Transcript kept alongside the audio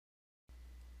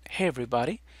Hey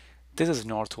everybody, this is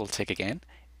Northwell Tech again.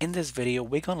 In this video,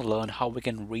 we're going to learn how we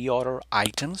can reorder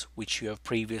items which you have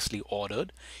previously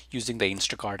ordered using the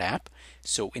Instacart app.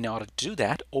 So in order to do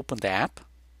that, open the app.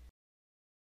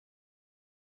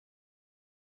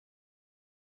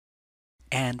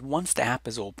 And once the app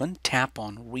is open, tap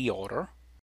on reorder.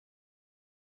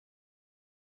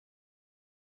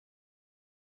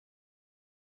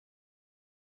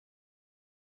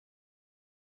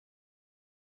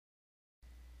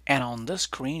 And on this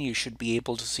screen, you should be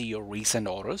able to see your recent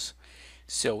orders.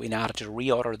 So in order to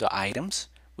reorder the items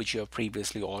which you have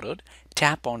previously ordered,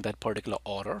 tap on that particular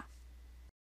order.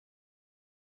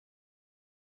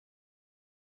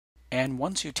 And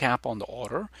once you tap on the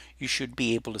order, you should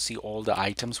be able to see all the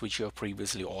items which you have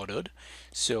previously ordered.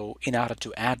 So in order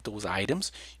to add those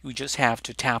items, you just have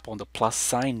to tap on the plus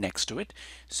sign next to it.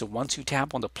 So once you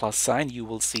tap on the plus sign, you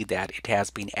will see that it has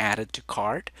been added to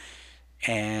cart.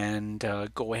 And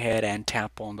go ahead and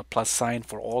tap on the plus sign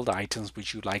for all the items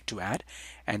which you'd like to add.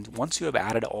 And once you have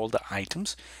added all the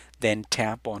items, then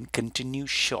tap on continue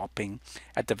shopping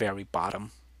at the very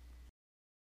bottom.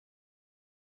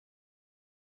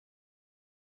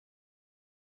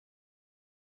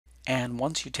 And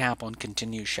once you tap on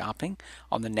continue shopping,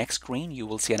 on the next screen you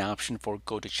will see an option for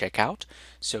go to checkout.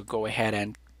 So go ahead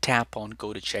and tap on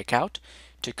go to checkout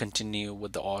to continue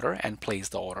with the order and place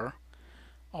the order.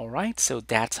 Alright, so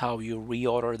that's how you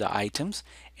reorder the items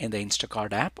in the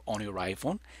Instacart app on your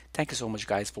iPhone. Thank you so much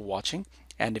guys for watching.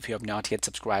 And if you have not yet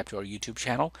subscribed to our YouTube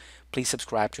channel, please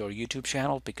subscribe to our YouTube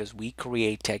channel because we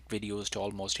create tech videos to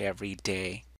almost every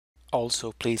day.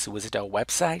 Also, please visit our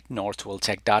website,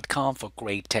 northwelltech.com, for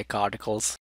great tech articles.